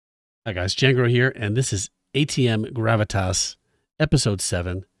Hi guys, Django here, and this is ATM Gravitas, episode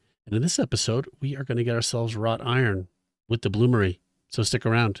 7. And in this episode, we are going to get ourselves wrought iron with the bloomery. So stick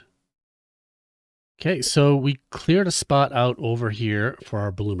around. Okay, so we cleared a spot out over here for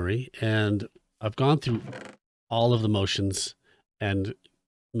our bloomery, and I've gone through all of the motions and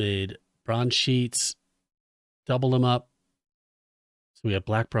made bronze sheets, double them up. So we have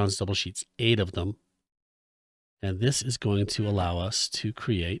black bronze double sheets, 8 of them. And this is going to allow us to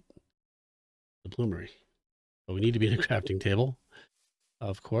create the bloomery. But we need to be in a crafting table,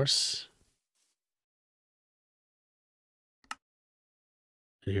 of course.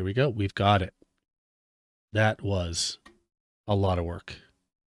 And here we go. We've got it. That was a lot of work.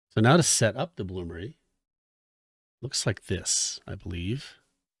 So now to set up the bloomery, looks like this, I believe.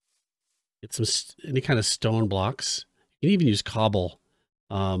 Get some any kind of stone blocks. You can even use cobble,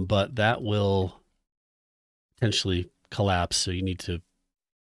 but that will potentially collapse. So you need to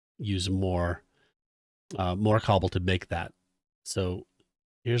use more cobble to make that. So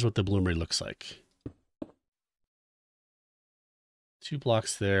here's what the bloomery looks like. 2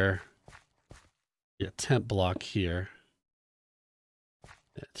 blocks there. Yeah, temp block here.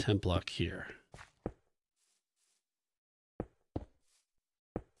 Yeah, temp block here.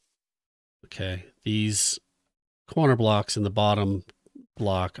 Okay, these corner blocks in the bottom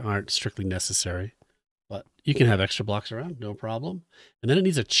block aren't strictly necessary, but you can have extra blocks around, no problem. And then it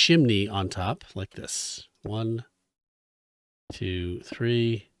needs a chimney on top like this. 1, 2,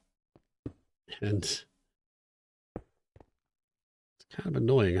 3, and it's kind of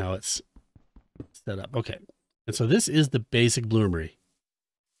annoying how it's set up. Okay, and so this is the basic bloomery.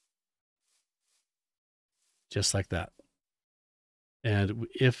 Just like that. And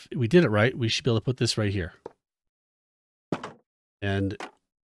if we did it right, we should be able to put this right here. And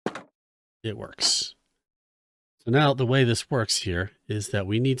it works. So now the way this works here is that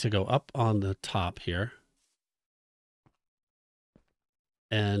we need to go up on the top here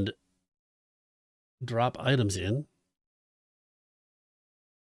and drop items in.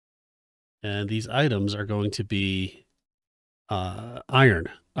 And these items are going to be iron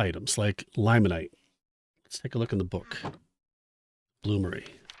items like limonite. Let's take a look in the book. Bloomery.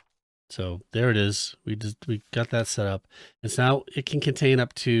 So there it is. We got that set up. And so now it can contain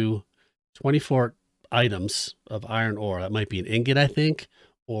up to 24 items of iron ore. That might be an ingot, I think,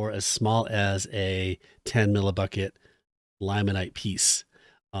 or as small as a 10 millibucket limonite piece.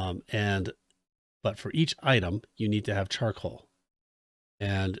 But for each item, you need to have charcoal.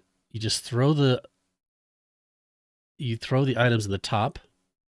 And you just throw the items in the top,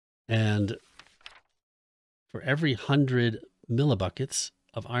 and for every 100 millibuckets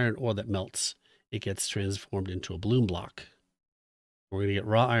of iron ore that melts, it gets transformed into a bloom block. We're going to get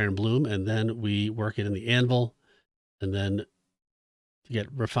raw iron bloom, and then we work it in the anvil, and then to get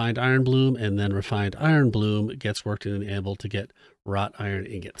refined iron bloom, and then refined iron bloom gets worked in an anvil to get wrought iron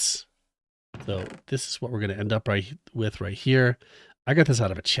ingots. So this is what we're going to end up with right here. I got this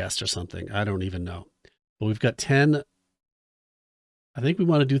out of a chest or something. I don't even know. But we've got 10. I think we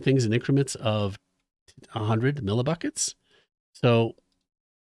want to do things in increments of 100 millibuckets. So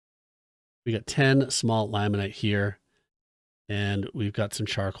we got 10 small limonite here, and we've got some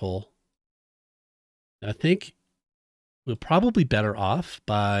charcoal. I think we're probably better off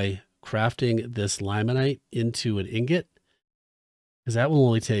by crafting this limonite into an ingot, because that will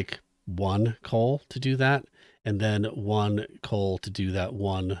only take 1 coal to do that, and then 1 coal to do that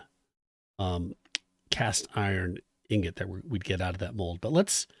 1 cast iron ingot that we'd get out of that mold. But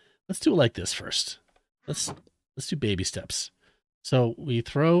let's do it like this first. Let's do baby steps. So we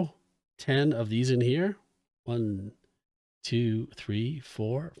throw 10 of these in here. 1, 2, 3,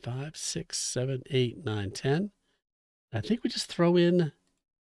 4, 5, 6, 7, 8, 9, 10. I think we just throw in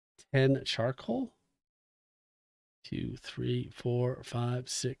 10 charcoal. 2, 3, 4, 5,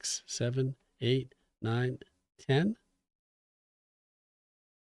 6, 7, 8, 9, 10.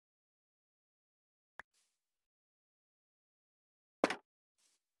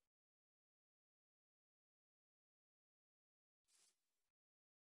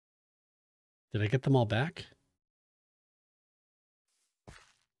 Did I get them all back?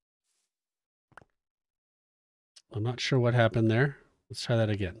 I'm not sure what happened there. Let's try that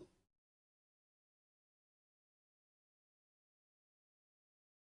again.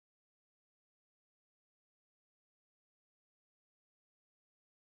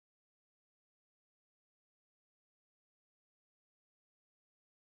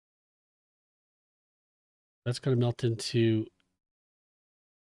 That's going to melt into,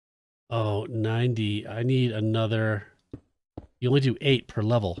 oh, 90. I need another. You only do 8 per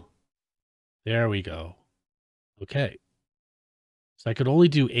level. There we go. Okay. So I could only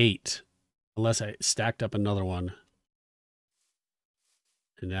do 8 unless I stacked up another one.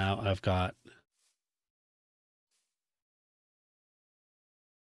 And now I've got...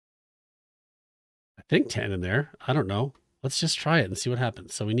 I think 10 in there. I don't know. Let's just try it and see what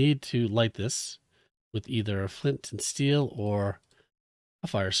happens. So we need to light this with either a flint and steel or a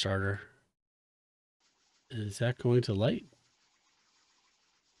fire starter. Is that going to light?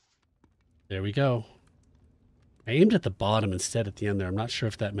 There we go. I aimed at the bottom instead at the end there. I'm not sure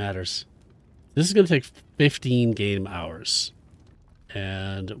if that matters. This is going to take 15 game hours.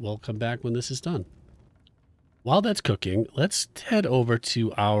 And we'll come back when this is done. While that's cooking, let's head over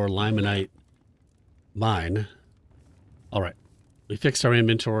to our limonite mine. All right. We fixed our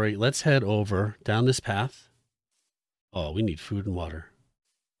inventory. Let's head over down this path. Oh, we need food and water.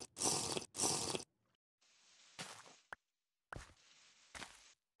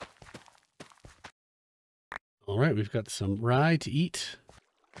 All right, we've got some rye to eat.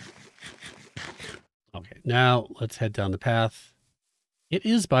 Okay, now let's head down the path. It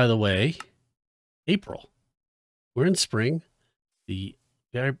is, by the way, April. We're in spring. The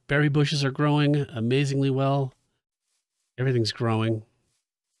berry bushes are growing amazingly well. Everything's growing.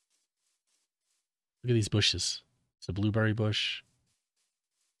 Look at these bushes. It's a blueberry bush.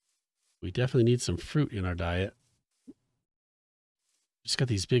 We definitely need some fruit in our diet. Just got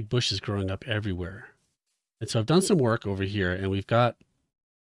these big bushes growing up everywhere. And so I've done some work over here, and we've got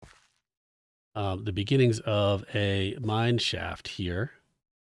the beginnings of a mine shaft here.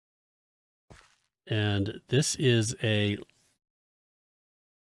 And this is a...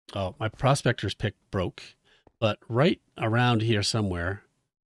 Oh, my prospector's pick broke. But right around here somewhere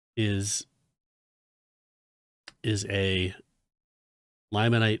is a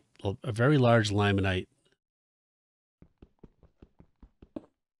limonite, a very large limonite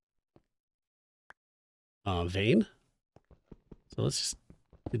vein. So let's just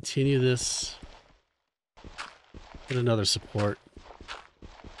continue this. Put another support.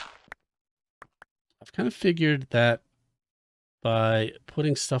 I've kind of figured that by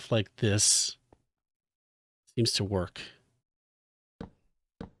putting stuff like this seems to work. And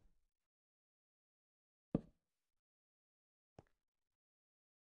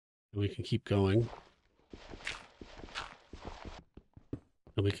we can keep going.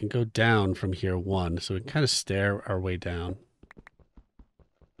 And we can go down from here 1. So we can kind of stair our way down.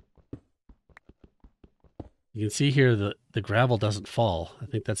 You can see here the gravel doesn't fall. I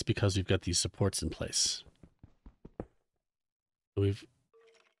think that's because we've got these supports in place.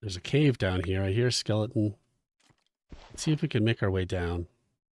 There's a cave down here. I hear a skeleton. Let's see if we can make our way down.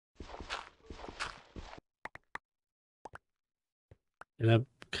 And I've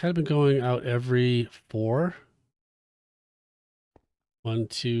kind of been going out every 4. 1,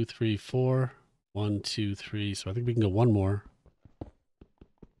 2, 3, 4. 1, 2, 3. So I think we can go 1 more.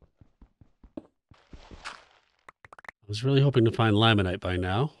 I was really hoping to find limonite by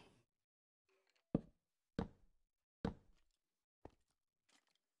now.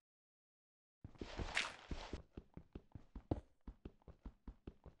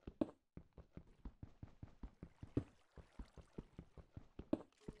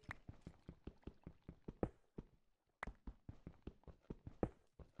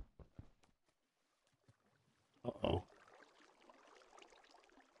 Uh-oh.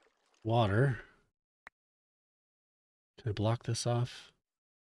 Water. Can I block this off?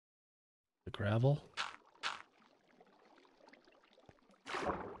 The gravel?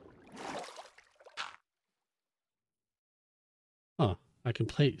 Huh. I can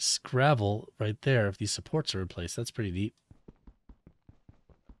place gravel right there if these supports are in place. That's pretty neat.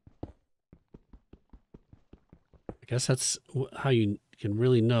 I guess that's how you can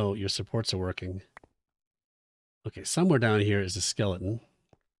really know your supports are working. Okay, somewhere down here is a skeleton.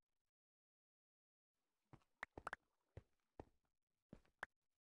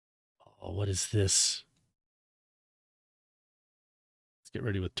 Oh, what is this? Let's get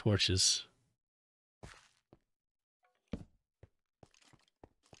ready with torches.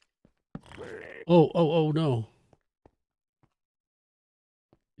 Oh, no.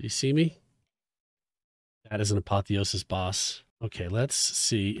 Did you see me? That is an Apotheosis boss. Okay, let's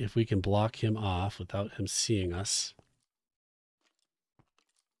see if we can block him off without him seeing us.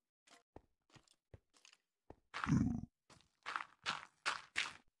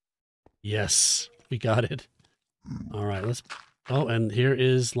 Yes, we got it. All right, let's... Oh, and here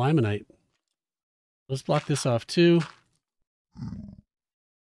is limonite. Let's block this off too.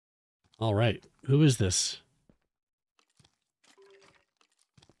 All right, who is this?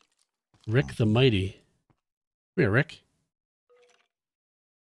 Rick the Mighty. Come here, Rick.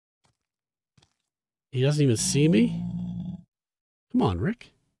 He doesn't even see me? Come on,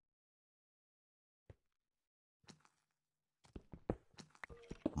 Rick.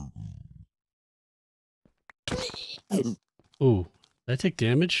 Ooh, did I take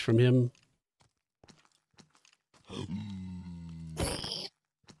damage from him?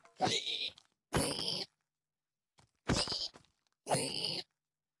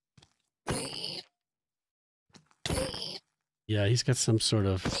 Yeah, he's got some sort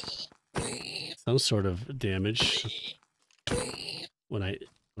of damage when I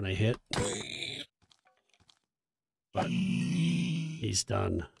hit. But he's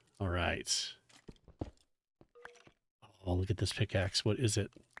done. All right. Oh, look at this pickaxe. What is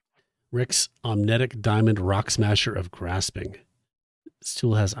it? Rick's Omnetic Diamond Rock Smasher of Grasping. This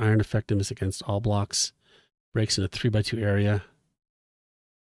tool has iron effectiveness against all blocks. Breaks in a 3x2 area.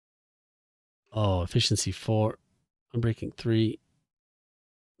 Oh, efficiency 4. Unbreaking 3.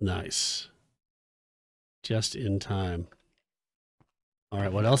 Nice. Just in time. All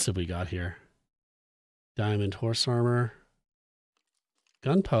right, what else have we got here? Diamond horse armor.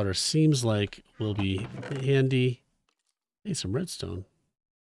 Gunpowder seems like will be handy. Hey, some redstone.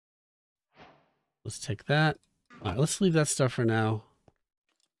 Let's take that. All right, let's leave that stuff for now.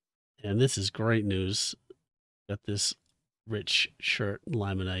 And this is great news. Got this rich shirt,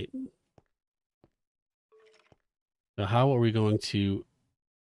 limonite. Now, how are we going to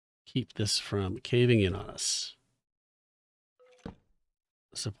keep this from caving in on us?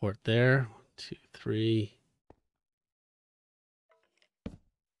 Support there. 1, 2, 3.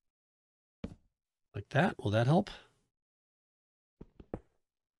 Like that. Will that help?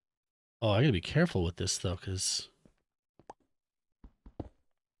 Oh, I gotta be careful with this though, because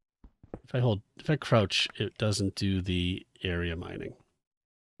if I crouch, it doesn't do the area mining.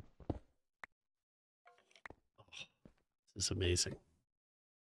 Oh, this is amazing.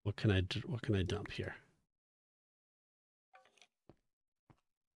 What can I do? What can I dump here?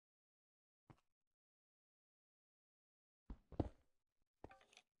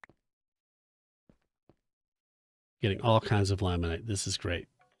 Getting all kinds of laminate. This is great.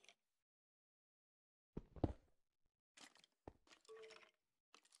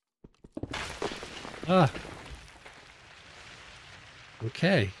 Ah.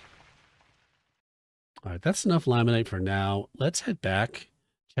 Okay. All right, that's enough laminate for now. Let's head back,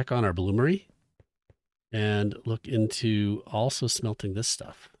 check on our bloomery, and look into also smelting this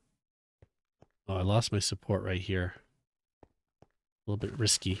stuff. Oh, I lost my support right here. A little bit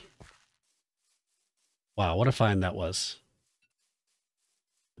risky. Wow, what a find that was.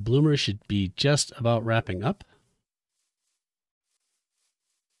 The bloomery should be just about wrapping up.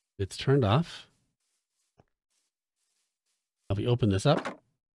 It's turned off. Now we open this up.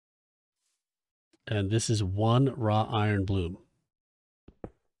 And this is 1 raw iron bloom.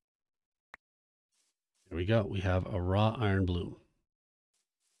 There we go. We have a raw iron bloom.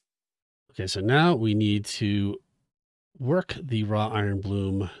 Okay, so now we need to work the raw iron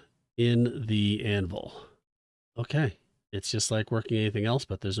bloom in the anvil. Okay, it's just like working anything else,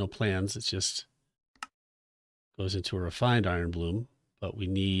 but there's no plans. It's just goes into a refined iron bloom, but we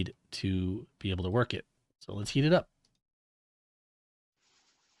need to be able to work it. So let's heat it up.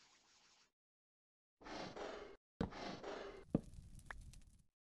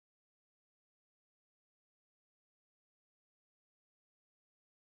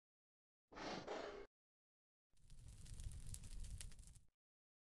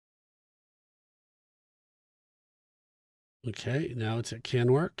 Okay, now it's at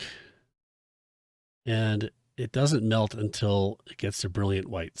can work. And it doesn't melt until it gets to brilliant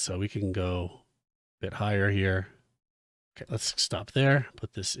white. So we can go a bit higher here. Okay, let's stop there.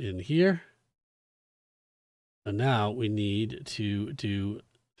 Put this in here. And now we need to do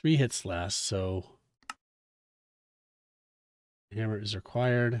 3 hits last. So hammer is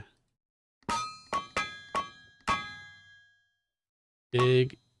required.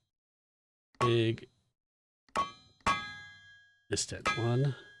 Big. Distant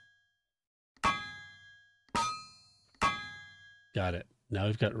 1. Got it. Now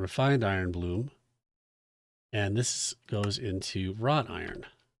we've got refined iron bloom. And this goes into wrought iron.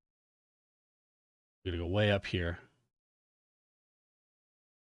 We're going to go way up here.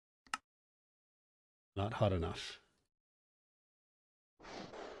 Not hot enough.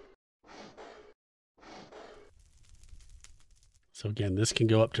 So again, this can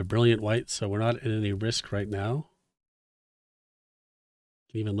go up to brilliant white, so we're not in any risk right now.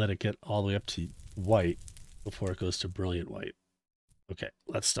 You can even let it get all the way up to white before it goes to brilliant white. Okay,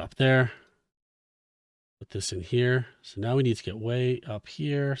 let's stop there. Put this in here. So now we need to get way up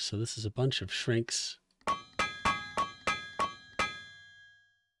here. So this is a bunch of shrinks.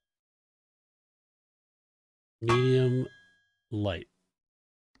 Medium, light.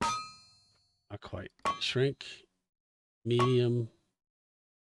 Not quite. Shrink, medium,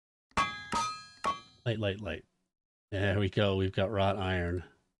 light, light, light. There we go. We've got wrought iron.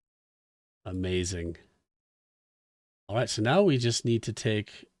 Amazing. All right, so now we just need to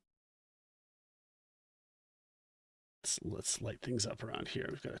take, let's light things up around here.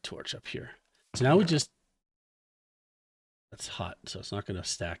 We've got a torch up here. So now we just, that's hot, so it's not going to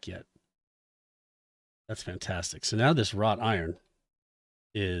stack yet. That's fantastic. So now this wrought iron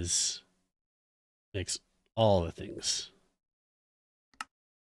makes all the things.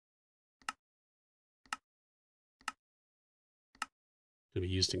 It's going to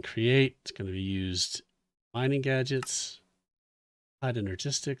be used in create. It's going to be used mining gadgets, high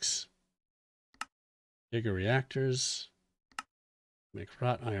energistics, bigger reactors, make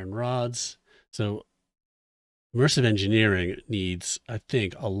wrought iron rods. So immersive engineering needs, I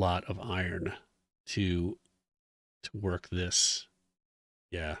think, a lot of iron to work this.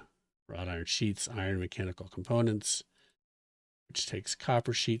 Yeah, wrought iron sheets, iron mechanical components, which takes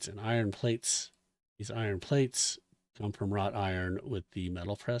copper sheets and iron plates. These iron plates come from wrought iron with the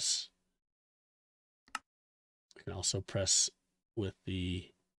metal press. You can also press with the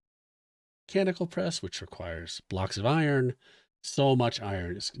mechanical press, which requires blocks of iron. So much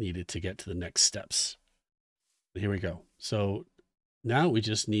iron is needed to get to the next steps. Here we go. So now we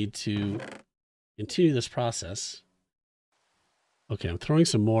just need to continue this process. Okay, I'm throwing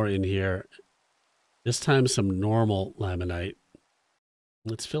some more in here. This time some normal laminite.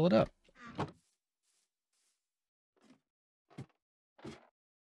 Let's fill it up.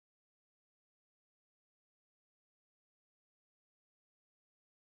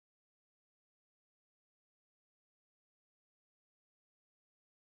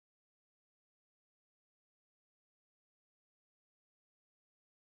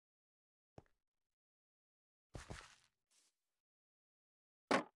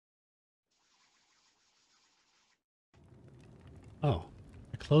 Oh,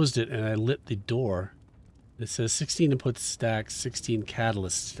 I closed it and I lit the door. It says 16 input stacks, 16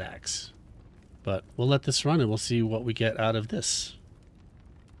 catalyst stacks. But we'll let this run and we'll see what we get out of this.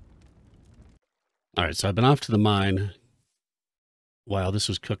 All right, so I've been off to the mine while this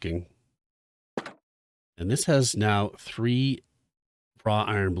was cooking. And this has now 3 raw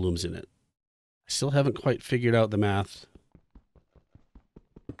iron blooms in it. I still haven't quite figured out the math.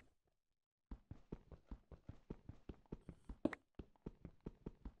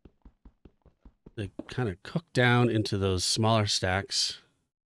 They kind of cook down into those smaller stacks,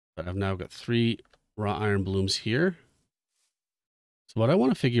 but I've now got 3 raw iron blooms here. So what I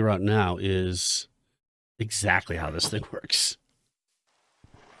want to figure out now is exactly how this thing works.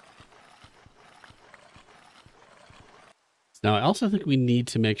 Now, I also think we need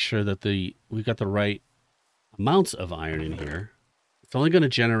to make sure that we've got the right amounts of iron in here. It's only going to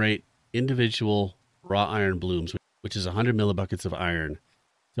generate individual raw iron blooms, which is 100 millibuckets of iron.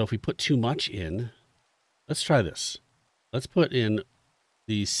 So if we put too much in, let's try this. Let's put in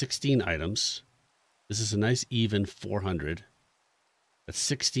the 16 items. This is a nice even 400. That's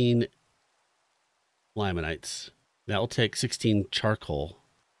 16 limonites. That will take 16 charcoal.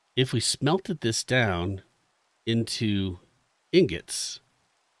 If we smelted this down into ingots,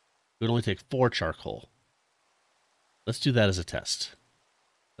 it would only take 4 charcoal. Let's do that as a test.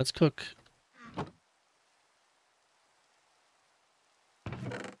 Let's cook.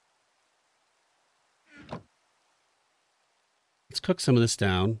 Let's cook some of this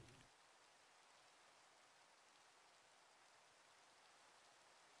down.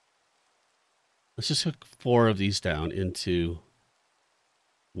 Let's just cook 4 of these down into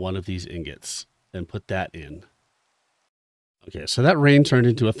one of these ingots and put that in. Okay, so that rain turned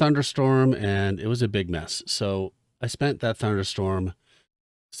into a thunderstorm and it was a big mess. So I spent that thunderstorm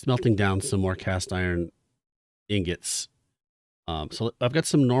smelting down some more cast iron ingots. So I've got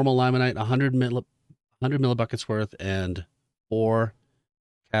some normal limonite, 100 millibuckets worth, and 4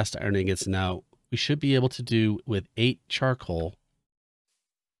 cast iron ingots. Now we should be able to do with 8 charcoal,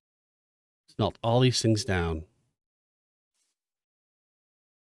 smelt all these things down.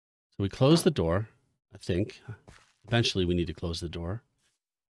 So we close the door, I think. Eventually we need to close the door.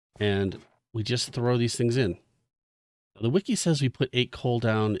 And we just throw these things in. The wiki says we put 8 coal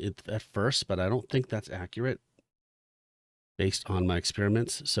down at first, but I don't think that's accurate based on my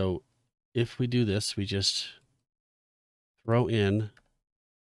experiments. So if we do this, we just throw in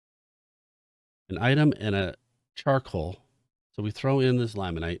an item and a charcoal. So we throw in this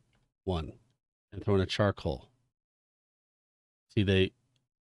limonite, 1, and throw in a charcoal. See, they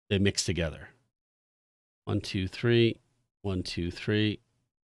mix together. 1, 2, 3, 1, 2, 3.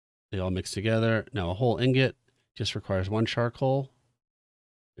 They all mix together. Now a whole ingot Just requires 1 charcoal.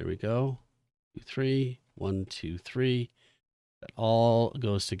 There we go. 2, 3. 1, 2, 3. That all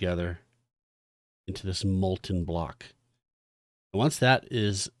goes together into this molten block. And once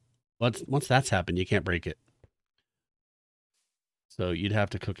that's happened, you can't break it. So you'd have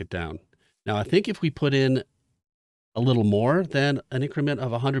to cook it down. Now, I think if we put in a little more than an increment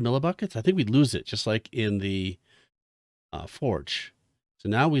of 100 millibuckets, I think we'd lose it, just like in the forge. So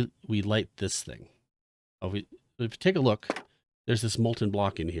now we light this thing. If you take a look, there's this molten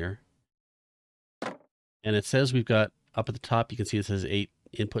block in here. And it says we've got, up at the top, you can see it says 8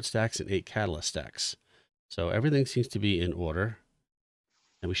 input stacks and 8 catalyst stacks. So everything seems to be in order.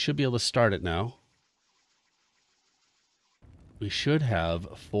 And we should be able to start it now. We should have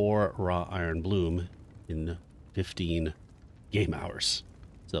 4 raw iron bloom in 15 game hours.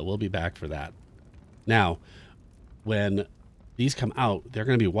 So we'll be back for that. Now, when these come out, they're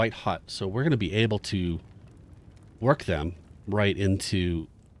going to be white hot. So we're going to be able to work them right into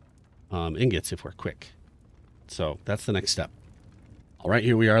ingots if we're quick. So that's the next step. All right,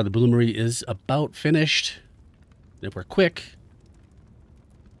 here we are. The bloomery is about finished. If we're quick,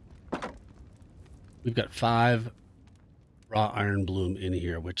 we've got 5 raw iron bloom in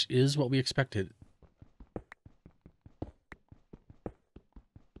here, which is what we expected.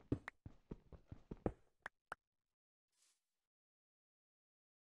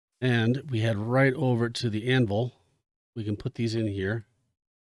 And we head right over to the anvil. We can put these in here.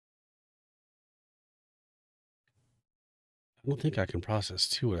 I don't think I can process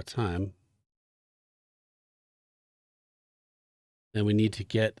 2 at a time. And we need to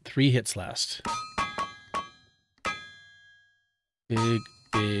get 3 hits last. Big,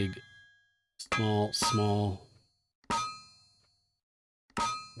 big, small, small,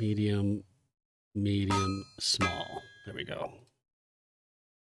 medium, medium, small. There we go.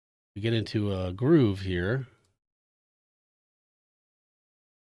 We get into a groove here.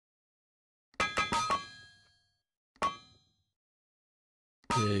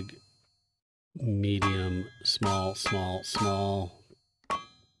 Big, medium, small, small, small.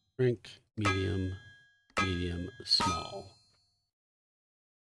 Shrink, medium, medium, small.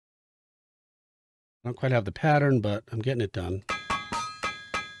 I don't quite have the pattern, but I'm getting it done.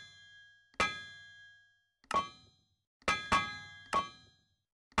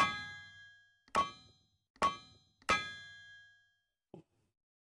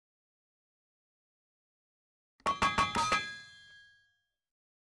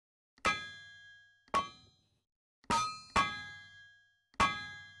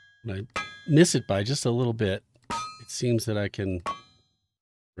 When I miss it by just a little bit, it seems that I can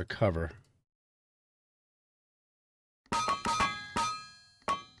recover.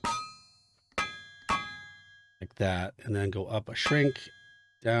 Like that, and then go up a shrink,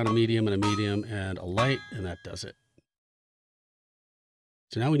 down a medium and a light, and that does it.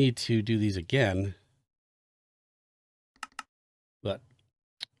 So now we need to do these again, but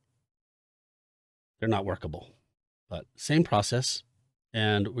they're not workable. But same process,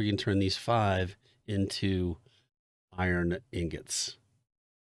 and we can turn these 5 into iron ingots,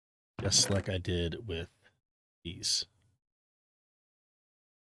 just like I did with these.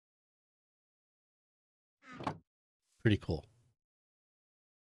 Pretty cool.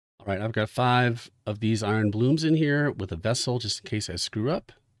 All right, I've got 5 of these iron blooms in here with a vessel just in case I screw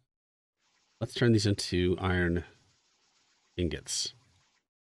up. Let's turn these into iron ingots.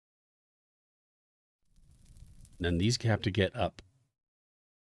 And then these have to get up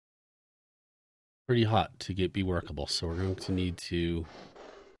pretty hot to be workable. So we're going to need to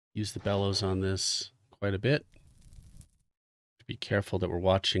use the bellows on this quite a bit. Be careful that we're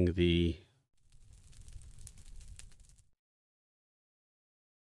watching the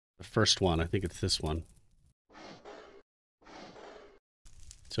first one. I think it's this one.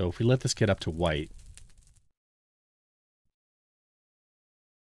 So if we let this get up to white,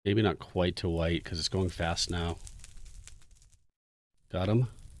 maybe not quite to white because it's going fast now. Got him.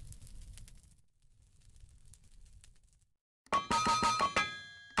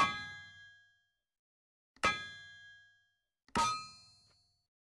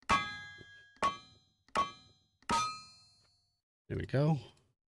 There we go.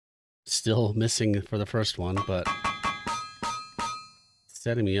 Still missing for the first one, but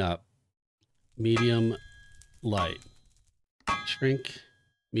setting me up. Medium, light. Shrink,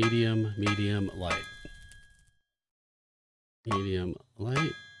 medium, medium, light. Medium,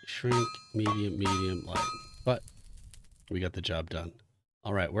 light, shrink, medium, medium, light. But we got the job done.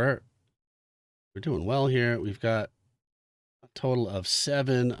 All right, we're doing well here. We've got a total of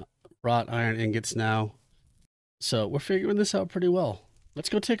 7 wrought iron ingots now. So we're figuring this out pretty well. Let's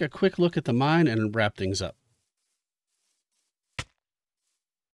go take a quick look at the mine and wrap things up.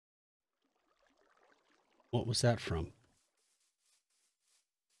 What was that from?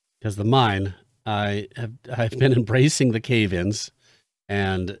 Because the mine, I've been embracing the cave-ins,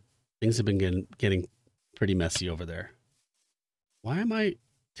 and things have been getting pretty messy over there. Why am I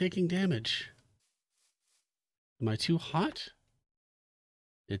taking damage? Am I too hot?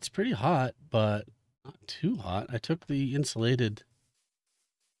 It's pretty hot, but not too hot. I took the insulated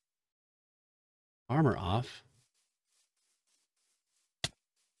armor off.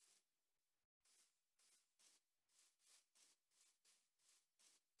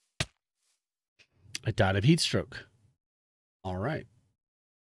 I died of heat stroke. All right.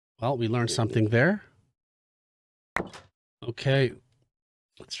 Well, we learned something there. Okay.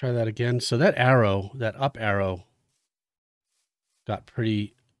 Let's try that again. So that arrow, that up arrow, got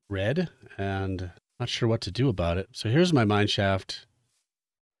pretty red, and not sure what to do about it. So here's my mine shaft.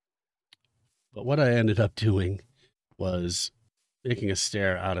 But what I ended up doing was making a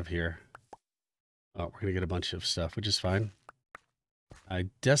stair out of here. Oh, we're going to get a bunch of stuff, which is fine. I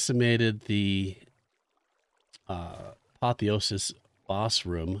decimated the Apotheosis boss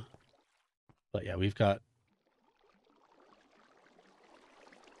room. But yeah, we've got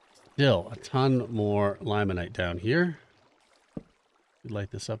still a ton more limonite down here.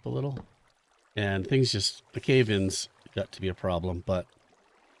 Light this up a little. And things just, the cave-ins got to be a problem, but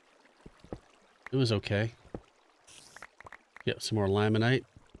it was okay. Get some more limonite.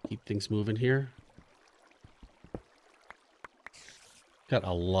 Keep things moving here. Got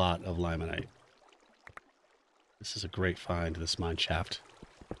a lot of limonite. This is a great find, this mine shaft.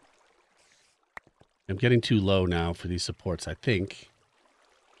 I'm getting too low now for these supports, I think.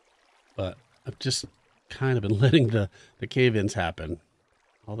 But I've just kind of been letting the cave-ins happen.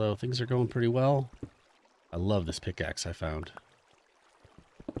 Although things are going pretty well. I love this pickaxe I found.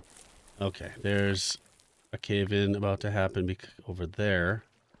 Okay, there's a cave-in about to happen over there.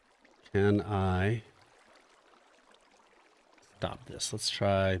 Can I stop this? Let's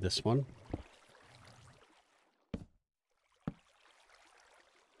try this one.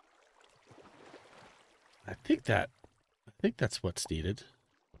 I think that's what's needed.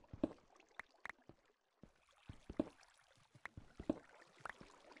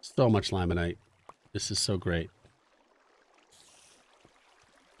 So much limonite. This is so great.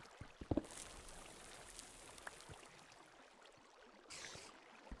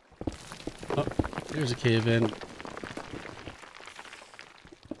 Oh, there's a cave in.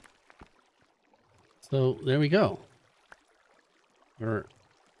 So there we go. We've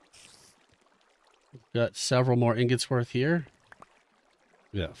got several more ingots worth here.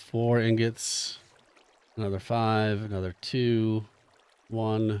 We got 4 ingots, another 5, another 2,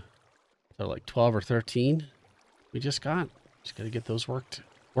 1. So like 12 or 13 we just got. Just got to get those worked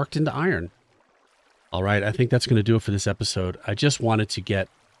into iron. All right, I think that's going to do it for this episode. I just wanted to get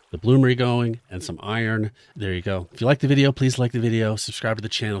the bloomery going and some iron. There you go. If you like the video, please like the video, subscribe to the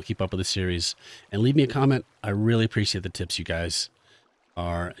channel, keep up with the series, and leave me a comment. I really appreciate the tips you guys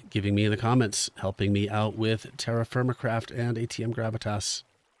are giving me in the comments, helping me out with Terra Firmacraft and ATM Gravitas.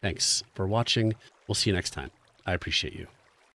 Thanks for watching. We'll see you next time. I appreciate you.